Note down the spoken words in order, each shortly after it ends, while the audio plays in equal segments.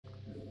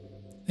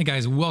Hey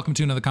guys, welcome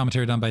to another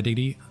commentary done by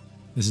Diggity.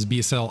 This is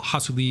BSL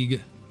Hasuleague,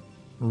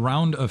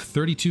 round of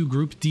 32,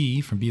 Group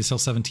D from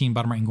BSL 17.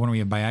 Bottom right hand corner, we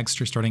have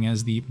Biagster starting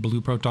as the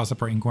blue Protoss.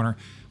 Up right hand corner,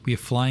 we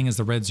have Flying as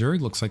the red Zerg.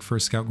 Looks like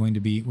first scout going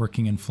to be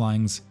working in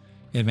Flying's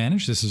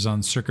advantage. This is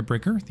on Circuit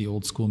Breaker, the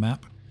old school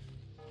map.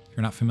 If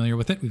you're not familiar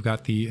with it, we've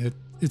got the,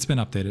 it's been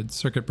updated,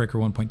 Circuit Breaker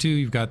 1.2.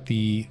 You've got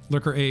the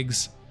Lurker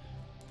Eggs,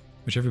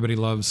 which everybody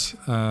loves,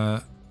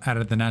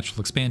 added the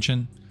natural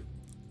expansion.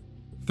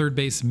 Third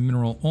base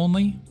mineral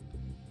only.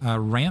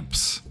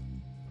 Ramps,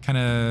 kind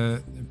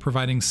of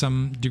providing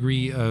some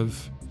degree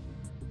of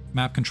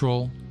map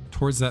control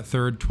towards that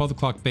third 12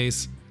 o'clock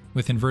base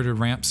with inverted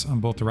ramps on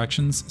both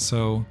directions.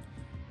 So,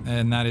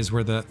 and that is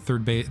where the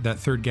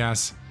third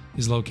gas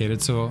is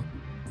located. So,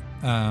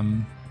 you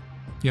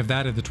have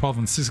that at the 12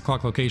 and 6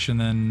 o'clock location,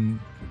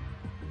 then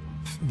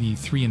the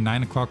 3 and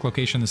 9 o'clock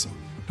location. This it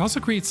also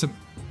creates a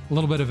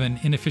little bit of an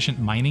inefficient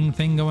mining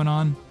thing going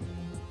on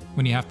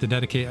when you have to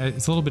dedicate.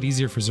 It's a little bit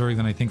easier for Zerg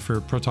than I think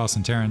for Protoss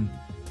and Terran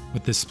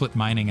with this split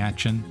mining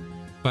action,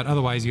 but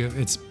otherwise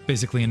it's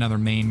basically another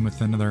main with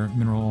another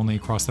mineral only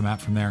across the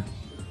map from there.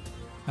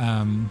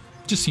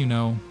 Just so you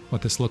know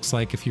what this looks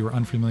like if you were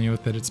unfamiliar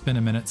with it. It's been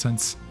a minute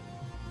since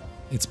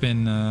it's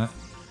been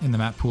in the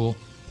map pool.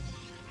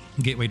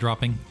 Gateway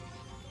dropping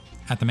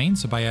at the main,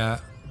 so by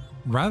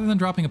rather than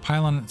dropping a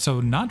pylon,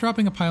 so not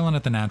dropping a pylon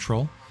at the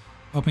natural,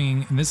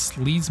 opening, and this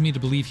leads me to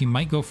believe he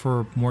might go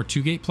for more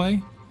 2-gate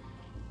play,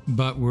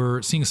 but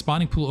we're seeing a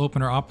spawning pool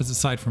opener opposite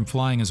side from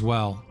Flying as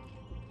well.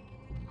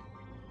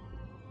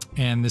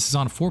 And this is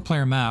on a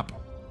 4-player map.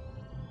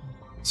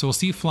 So we'll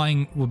see if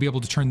Flying will be able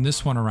to turn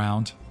this one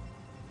around.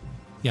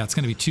 Yeah, it's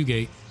going to be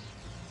 2-gate.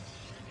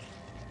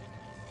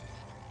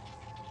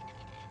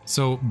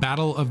 So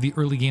battle of the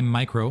early game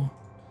micro.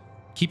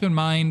 Keep in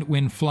mind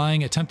when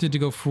Flying attempted to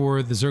go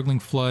for the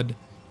Zergling Flood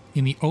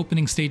in the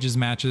opening stages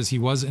matches, he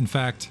was in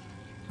fact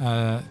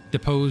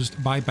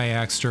deposed by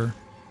Biagster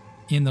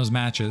in those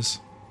matches.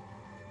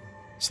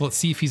 So let's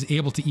see if he's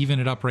able to even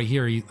it up right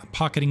here. He's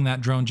pocketing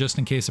that drone just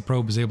in case a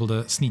probe is able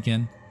to sneak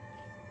in.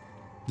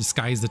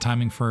 Disguise the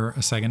timing for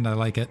a second. I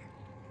like it.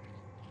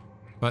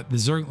 But the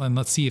Zergling,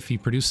 let's see if he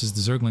produces the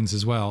Zerglings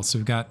as well. So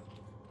we've got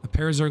a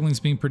pair of Zerglings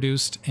being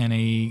produced and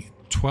a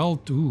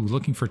 12... Ooh,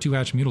 looking for a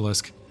 2-hatch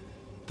Mutalisk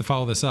to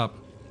follow this up.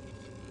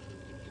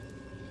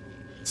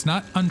 It's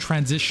not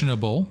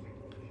untransitionable,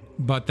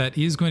 but that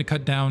is going to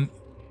cut down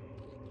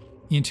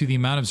into the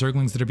amount of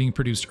Zerglings that are being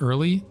produced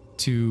early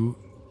to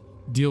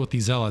deal with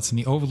these Zealots. And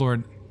the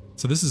Overlord,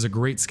 so this is a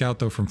great scout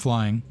though from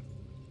Flying.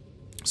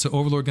 So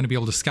Overlord going to be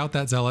able to scout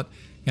that Zealot,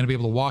 going to be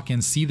able to walk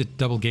in, see the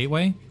double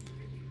gateway,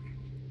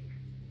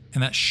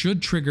 and that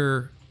should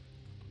trigger,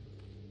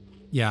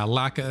 yeah,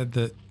 lack of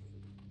the,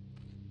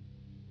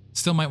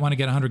 still might want to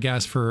get 100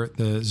 gas for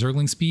the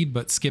Zergling speed,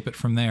 but skip it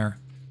from there.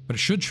 But it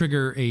should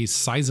trigger a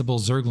sizable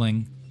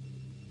Zergling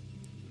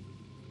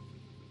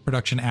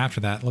production after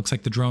that. Looks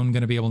like the drone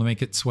going to be able to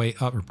make its way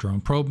up, or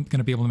drone probe going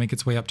to be able to make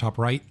its way up top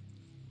right.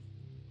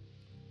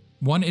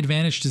 One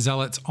advantage to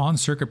Zealots on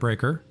Circuit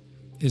Breaker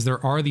is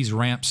there are these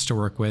ramps to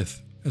work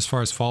with as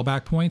far as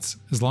fallback points,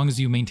 as long as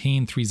you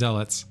maintain 3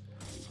 Zealots.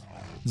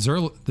 The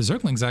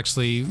Zergling's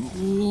actually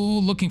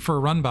looking for a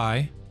run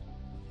by.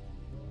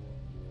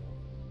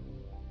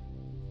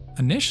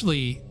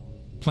 Initially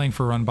playing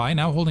for a run by,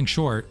 now holding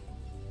short.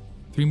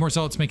 3 more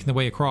Zealots making the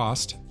way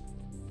across.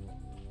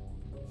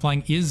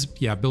 Flying is,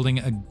 yeah, building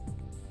a...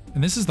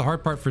 And this is the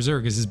hard part for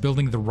Zerg, is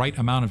building the right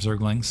amount of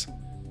Zerglings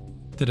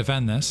to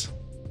defend this.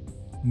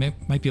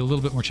 Might be a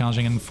little bit more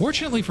challenging. And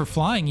fortunately for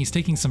Flying, he's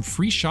taking some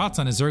free shots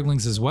on his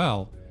Zerglings as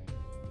well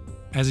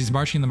as he's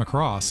marching them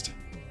across.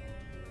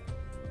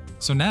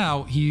 So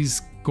now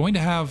he's going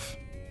to have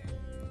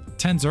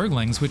 10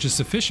 Zerglings, which is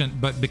sufficient,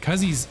 but because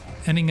he's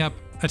ending up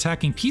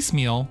attacking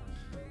piecemeal,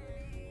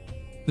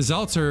 the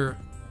Zealots are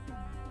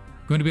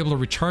going to be able to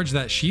recharge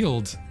that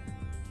shield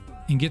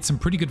and get some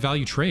pretty good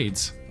value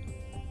trades.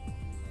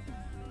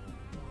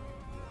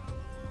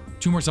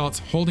 2 more Zealots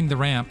holding the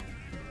ramp.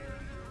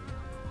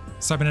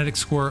 Cybernetic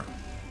score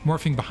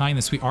morphing behind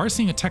this. We are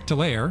seeing a tech to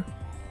layer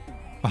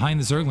behind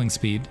the Zergling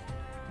speed.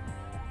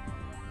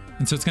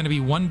 And so it's going to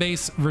be 1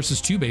 base versus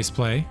 2 base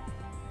play.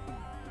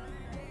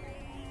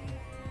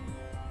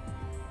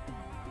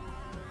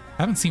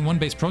 Haven't seen 1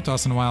 base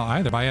Protoss in a while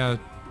either. By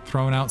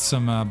throwing out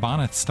some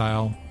Bonnet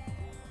style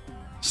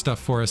stuff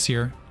for us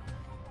here.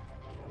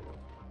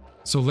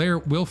 So layer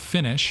will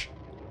finish.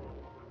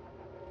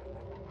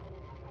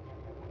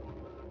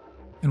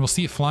 And we'll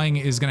see if Flying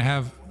is going to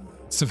have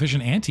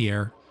sufficient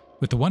anti-air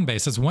with the 1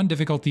 base. That's one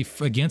difficulty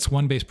against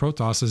 1 base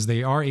Protoss, is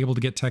they are able to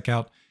get tech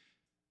out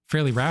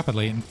fairly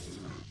rapidly. And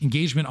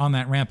engagement on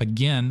that ramp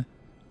again,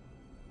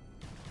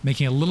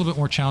 making it a little bit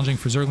more challenging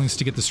for Zerglings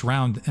to get this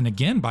round. And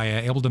again, by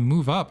able to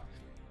move up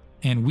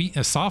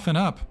and soften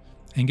up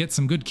and get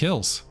some good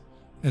kills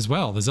as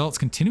well. The Zealots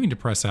continuing to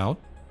press out.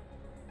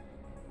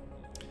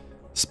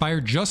 Spire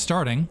just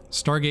starting.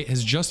 Stargate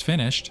has just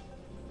finished.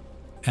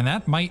 And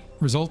that might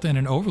result in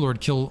an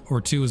Overlord kill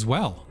or 2 as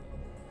well,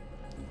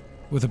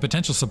 with a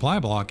potential supply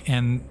block.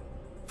 And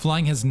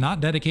Flying has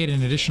not dedicated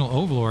an additional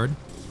Overlord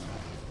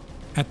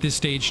at this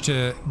stage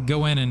to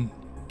go in and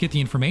get the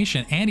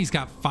information, and he's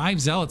got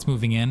 5 Zealots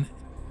moving in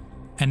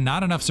and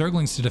not enough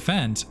Zerglings to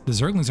defend. The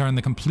Zerglings are on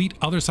the complete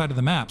other side of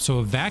the map,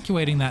 so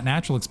evacuating that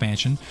natural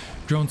expansion.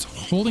 Drones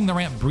holding the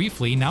ramp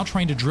briefly, now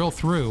trying to drill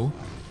through.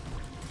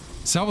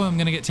 Several of them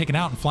going to get taken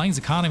out, and Flying's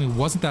economy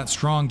wasn't that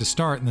strong to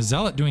start, and the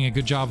Zealot doing a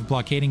good job of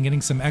blockading,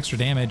 getting some extra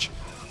damage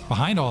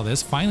behind all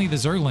this. Finally, the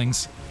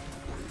Zerglings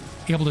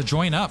able to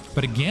join up,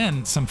 but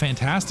again, some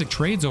fantastic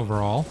trades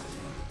overall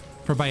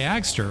for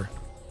Byagster.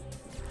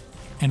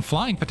 And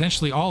Flying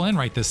potentially all in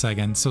right this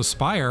second. So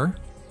Spire,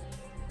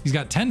 he's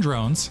got 10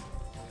 drones.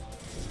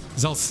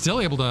 Zealot's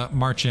still able to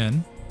march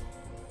in.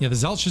 Yeah, the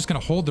Zealot's just going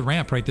to hold the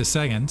ramp right this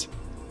second.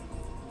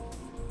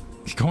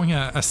 Going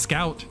a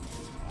scout.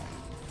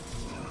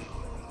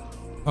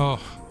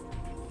 Oh.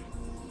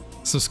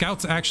 So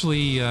Scout's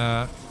actually...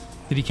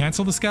 did he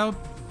cancel the scout?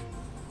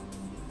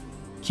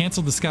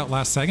 Canceled the scout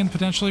last second,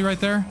 potentially, right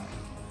there.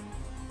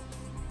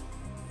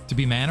 To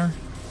be Manor.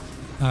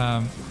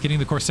 Getting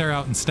the Corsair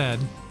out instead.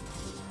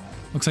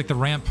 Looks like the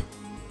ramp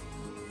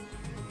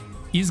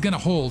is going to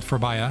hold for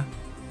Baya.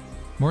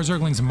 More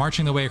Zerglings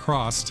marching the way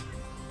across.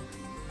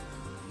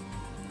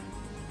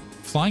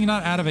 Flying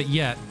not out of it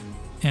yet.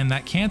 And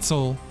that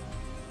cancel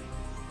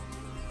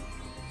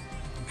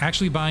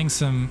actually buying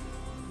some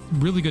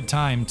really good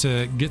time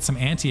to get some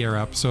anti-air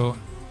up. So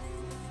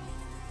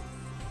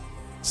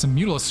some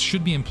Mutalisks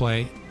should be in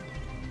play.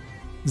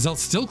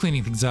 Zelt's still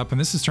cleaning things up, and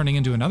this is turning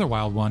into another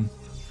wild one.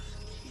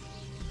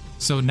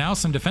 So now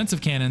some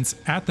defensive cannons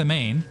at the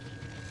main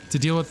to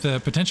deal with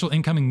the potential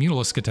incoming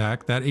Mutalisk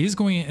attack. That is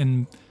going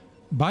in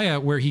Baya,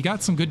 where he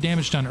got some good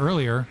damage done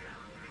earlier.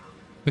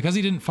 Because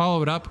he didn't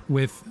follow it up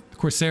with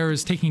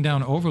Corsairs taking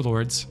down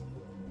Overlords.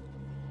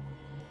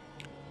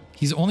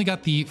 He's only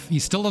got the... He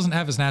still doesn't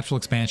have his natural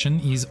expansion.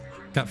 He's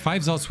got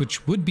 5 Zealots,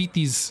 which would beat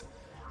the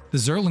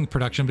Zerling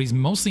production, but he's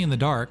mostly in the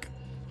dark.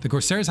 The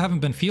Corsairs haven't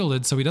been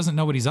fielded, so he doesn't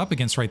know what he's up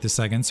against right this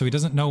second. So he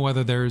doesn't know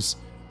whether there's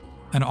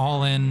an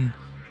all-in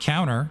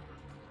counter.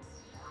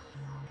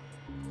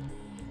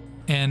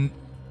 And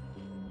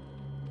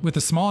with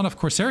a small enough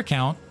Corsair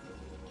count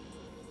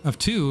of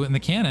 2 in the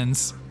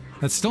cannons,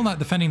 that's still not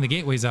defending the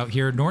gateways out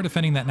here, nor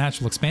defending that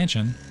natural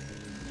expansion.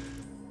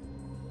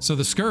 So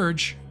the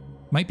Scourge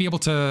might be able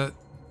to,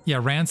 yeah,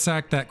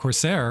 ransack that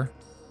Corsair.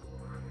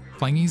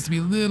 Flying needs to be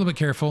a little bit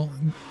careful.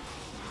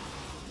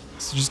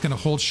 So just going to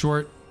hold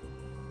short,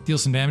 deal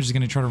some damage. He's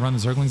going to try to run the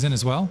Zerglings in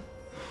as well.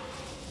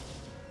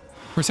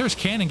 Corsairs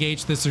can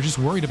engage this. They're just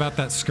worried about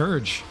that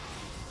Scourge.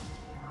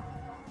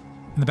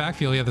 In the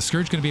backfield, yeah, the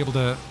Scourge going to be able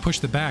to push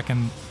the back.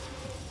 And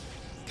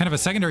kind of a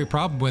secondary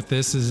problem with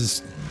this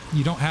is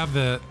you don't have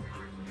the...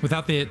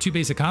 Without the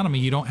 2-base economy,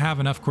 you don't have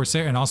enough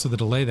Corsair, and also the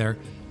delay there.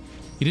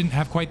 He didn't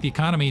have quite the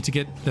economy to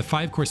get the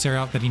 5 Corsair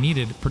out that he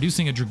needed,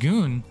 producing a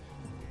Dragoon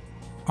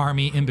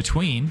army in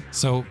between.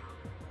 So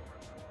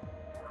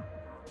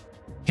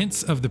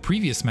hints of the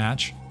previous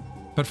match,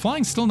 but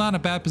Flying's still not in a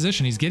bad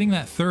position. He's getting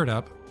that 3rd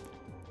up.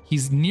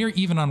 He's near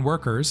even on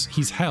workers.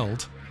 He's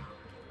held.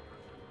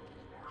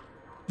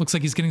 Looks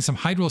like he's getting some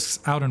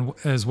Hydralisks out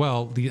as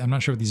well. I'm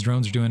not sure what these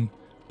drones are doing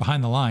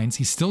behind the lines.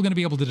 He's still going to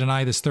be able to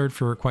deny this 3rd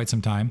for quite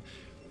some time.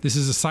 This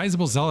is a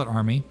sizable Zealot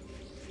army.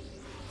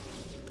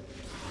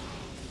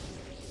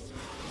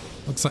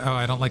 Looks like, oh,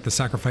 I don't like the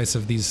sacrifice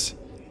of these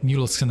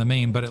Mutalisks in the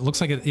main, but it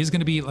looks like it is going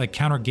to be like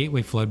counter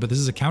Gateway Flood, but this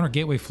is a counter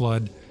Gateway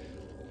Flood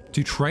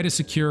to try to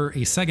secure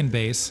a 2nd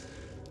base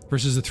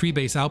versus a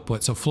 3-base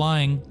output. So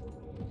Flying,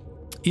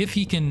 if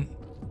he can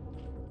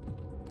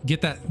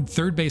get that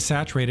 3rd base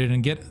saturated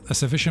and get a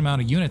sufficient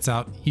amount of units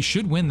out, he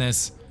should win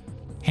this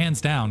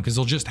hands down, because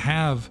they'll just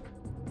have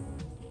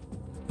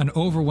an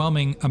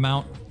overwhelming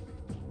amount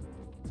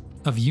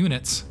of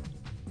units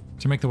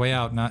to make the way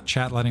out. Not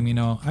chat letting me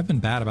know. I've been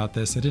bad about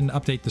this. I didn't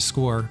update the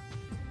score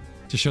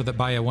to show that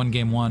Baya won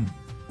game 1.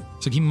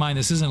 So keep in mind,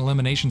 this is an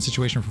elimination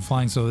situation for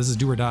Flying, so this is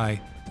do or die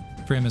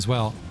for him as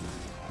well.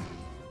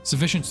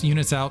 Sufficient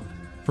units out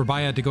for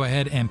Baya to go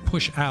ahead and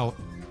push out.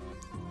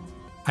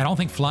 I don't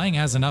think Flying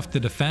has enough to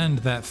defend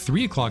that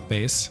 3 o'clock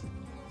base.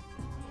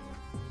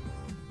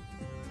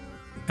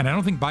 And I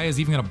don't think Baya is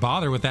even going to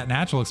bother with that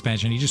natural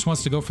expansion. He just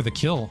wants to go for the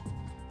kill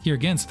here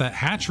again. So that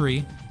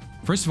hatchery,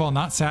 first of all,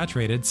 not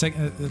saturated.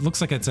 It looks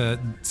like it's a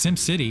Sim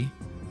City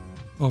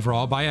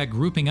overall. Baya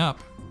grouping up.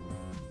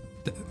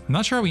 I'm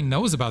not sure how he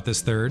knows about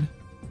this 3rd,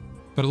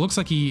 but it looks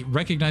like he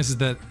recognizes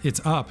that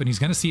it's up, and he's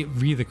going to see it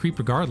via the creep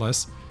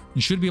regardless,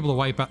 and should be able to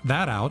wipe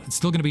that out. It's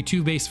still going to be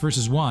 2 base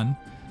versus 1,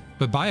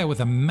 but Baya with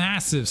a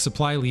massive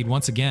supply lead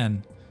once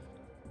again.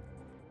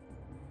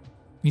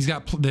 He's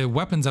got the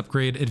weapons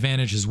upgrade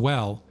advantage as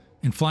well,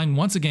 and Flying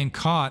once again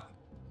caught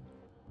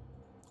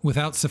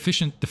without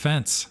sufficient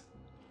defense.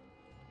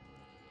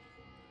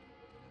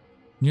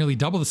 Nearly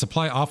double the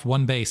supply off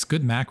 1 base.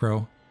 Good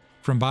macro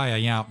from Baya.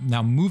 Yeah,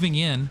 now moving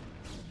in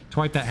to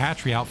wipe that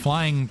hatchery out.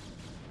 Flying,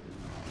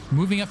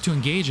 moving up to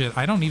engage it.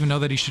 I don't even know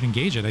that he should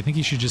engage it. I think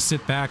he should just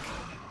sit back,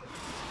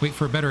 wait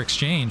for a better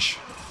exchange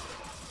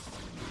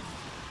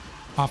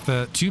off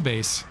the 2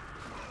 base.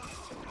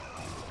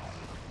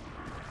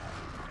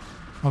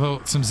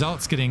 Although some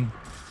Zealots getting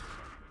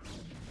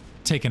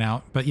taken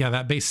out. But yeah,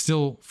 that base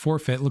still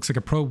forfeit. Looks like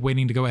a probe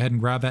waiting to go ahead and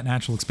grab that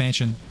natural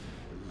expansion.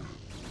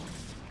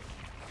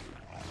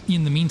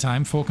 In the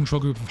meantime, full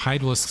control group of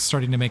Hydralisks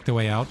starting to make their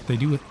way out.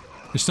 They're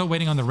still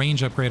waiting on the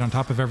range upgrade on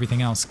top of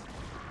everything else.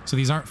 So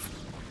these aren't...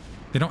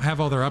 They don't have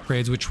all their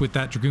upgrades, which with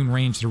that Dragoon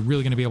range, they're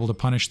really going to be able to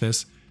punish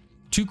this.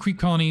 2 creep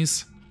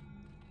colonies...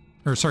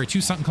 Or sorry, 2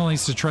 Sunken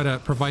colonies to try to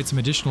provide some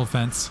additional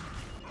defense.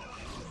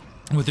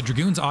 And with the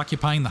Dragoons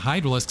occupying the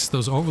Hydralisks,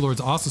 those Overlords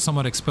also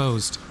somewhat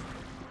exposed.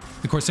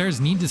 The Corsairs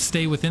need to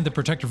stay within the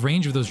protective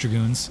range of those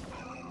Dragoons.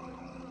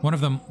 One of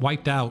them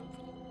wiped out.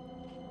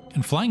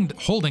 And flying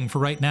holding for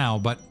right now,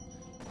 but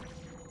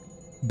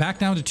back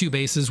down to 2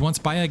 bases. Once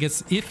Baya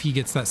gets, if he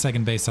gets that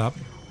second base up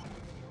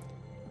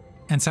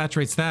and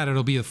saturates that,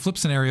 it'll be a flip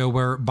scenario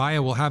where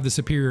Baya will have the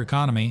superior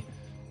economy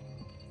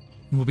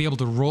and will be able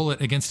to roll it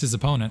against his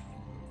opponent.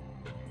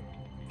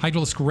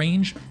 Hydralisk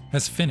range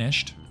has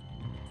finished.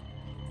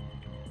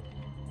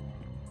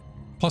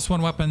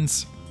 +1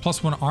 weapons,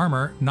 +1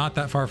 armor, not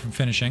that far from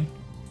finishing.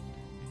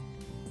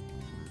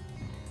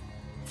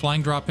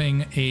 Flying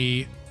dropping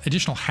a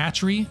additional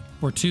hatchery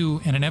or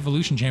 2 and an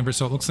evolution chamber,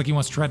 so it looks like he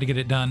wants to try to get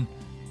it done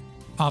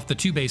off the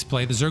 2 base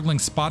play. The Zergling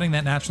spotting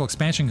that natural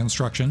expansion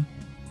construction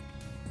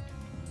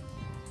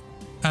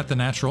at the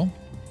natural.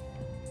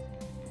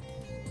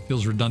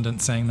 Feels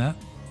redundant saying that.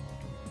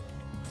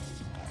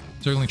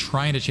 Zergling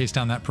trying to chase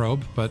down that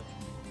probe, but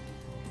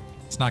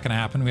it's not going to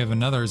happen. We have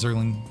another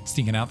Zergling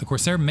sneaking out. The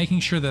Corsair making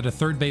sure that a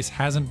 3rd base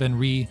hasn't been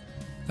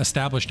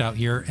re-established out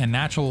here, and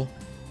natural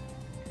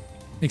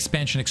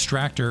expansion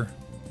extractor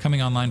coming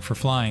online for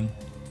flying.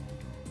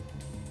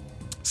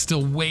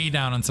 Still way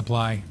down on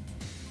supply.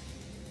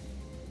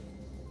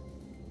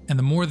 And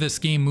the more this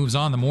game moves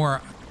on, the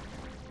more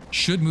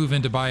should move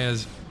into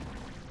Baya's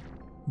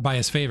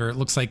favor. It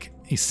looks like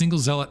a single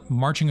Zealot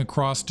marching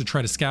across to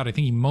try to scout. I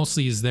think he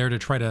mostly is there to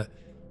try to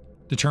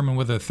determine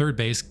whether a 3rd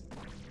base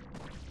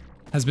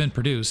has been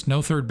produced. No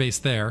 3rd base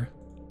there.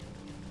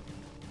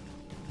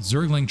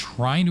 Zergling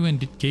trying to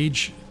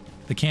engage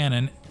the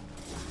cannon.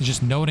 He's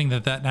just noting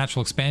that that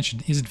natural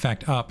expansion is in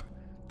fact up.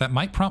 That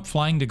might prompt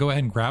flying to go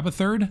ahead and grab a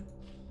 3rd.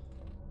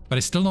 But I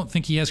still don't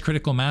think he has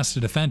critical mass to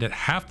defend it.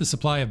 Half the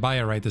supply of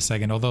Baya right this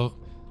second, although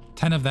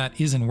 10 of that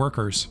is in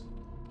workers.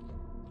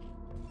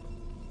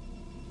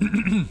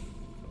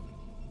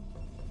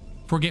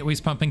 4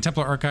 gateways pumping,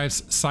 Templar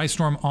Archives,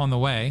 Psystorm on the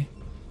way.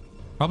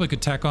 Probably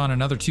could tack on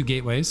another 2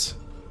 gateways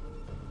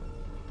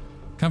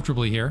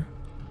comfortably here.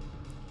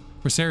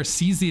 Corsair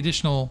sees the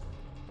additional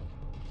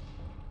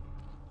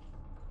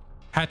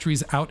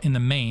hatcheries out in the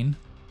main.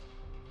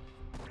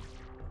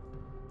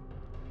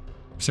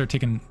 Corsair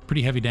taking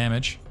pretty heavy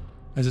damage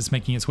as it's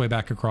making its way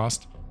back across.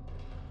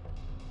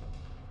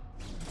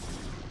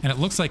 And it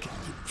looks like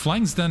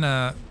Flying's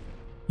done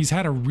he's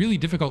had a really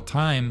difficult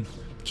time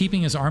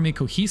keeping his army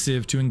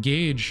cohesive to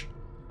engage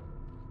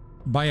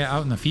Baya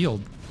out in the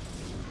field.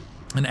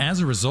 And as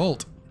a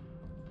result,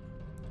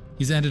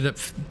 he's ended up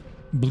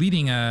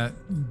bleeding a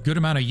good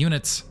amount of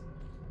units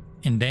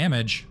in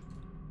damage,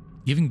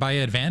 giving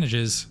Baya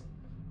advantages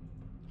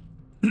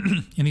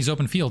in these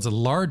open fields. A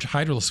large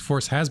Hydralisk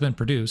force has been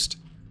produced.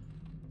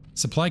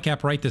 Supply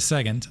cap right this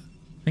second.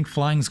 I think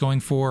Flying's going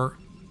for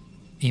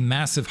a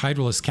massive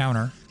Hydralisk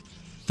counter.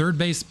 3rd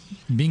base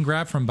being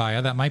grabbed from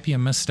Baya. That might be a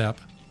misstep,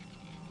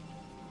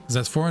 because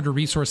that's 400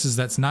 resources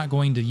that's not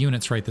going to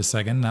units right this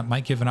second. That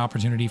might give an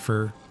opportunity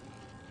for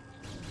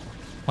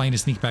Flying to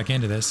sneak back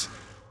into this.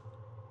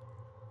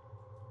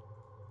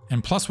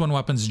 And +1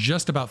 weapons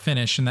just about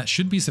finished, and that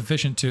should be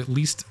sufficient to at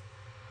least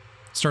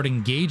start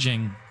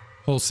engaging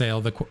wholesale.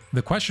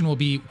 The question will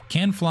be,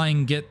 can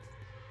Flying get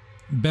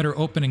better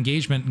open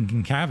engagement and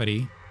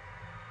concavity?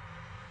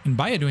 And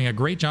Baya doing a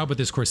great job with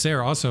this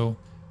Corsair, also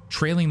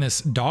trailing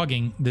this,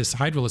 dogging this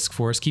Hydralisk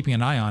force, keeping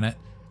an eye on it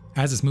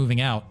as it's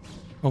moving out.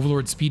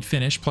 Overlord speed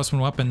finish,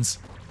 +1 weapons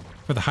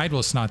for the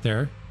Hydralisk not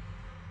there.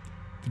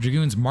 The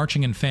Dragoons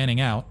marching and fanning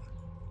out.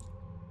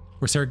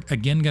 Corsair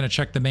again going to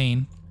check the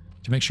main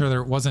to make sure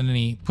there wasn't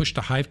any push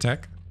to hive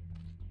tech.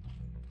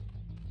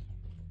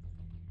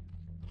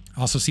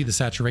 Also see the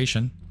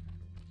saturation.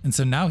 And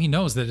so now he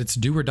knows that it's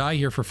do or die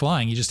here for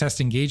Flying. He just has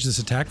to engage this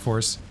attack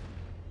force.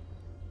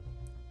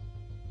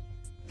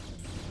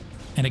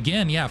 And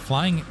again, yeah,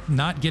 Flying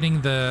not getting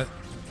the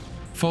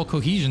full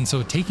cohesion,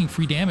 so taking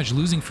free damage,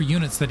 losing free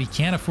units that he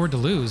can't afford to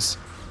lose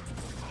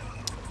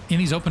in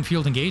these open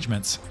field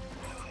engagements.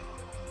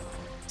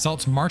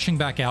 Salt's marching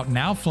back out,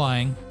 now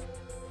Flying,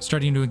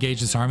 starting to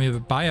engage this army,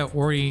 but Baya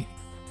already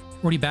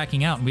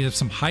backing out. And we have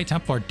some High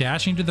Templar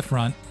dashing to the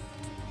front,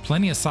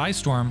 plenty of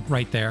Psystorm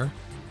right there.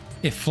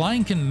 If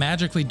Flying can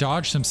magically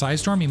dodge some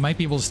Psystorm, he might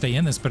be able to stay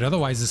in this, but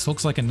otherwise this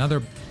looks like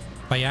another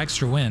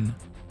Byagstra win.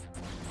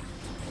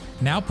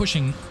 Now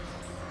pushing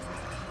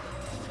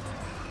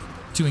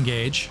to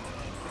engage.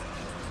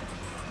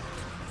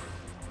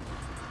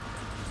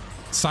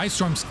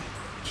 Psystorm's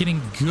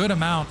hitting good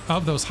amount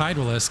of those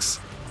Hydralisks.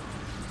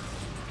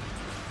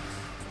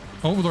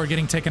 Overlord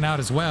getting taken out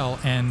as well,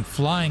 and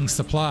Flying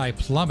supply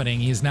plummeting.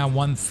 He is now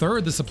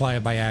 1/3 the supply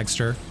of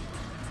Biagster.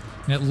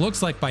 And it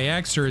looks like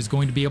Biagster is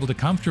going to be able to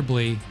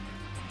comfortably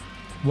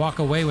walk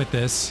away with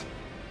this.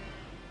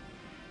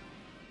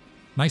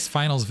 Nice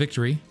finals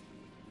victory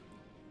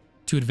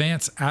to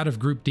advance out of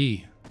Group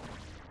D.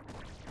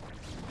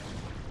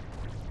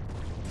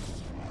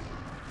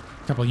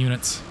 A couple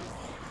units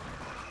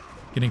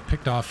getting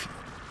picked off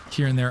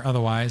here and there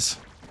otherwise.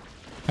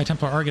 High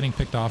Templar are getting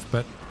picked off,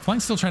 but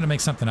Flying's still trying to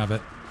make something of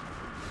it.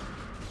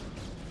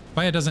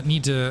 Baya doesn't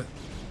need to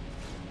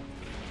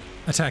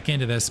attack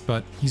into this,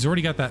 but he's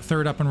already got that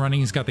third up and running.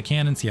 He's got the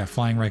cannons. Yeah,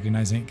 Flying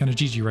recognizing it. Kind of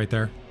GG right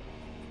there.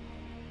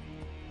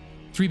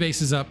 3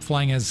 bases up.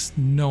 Flying has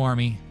no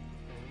army.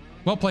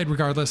 Well played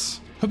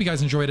regardless. Hope you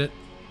guys enjoyed it.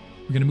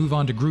 We're going to move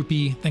on to Group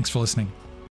E. Thanks for listening.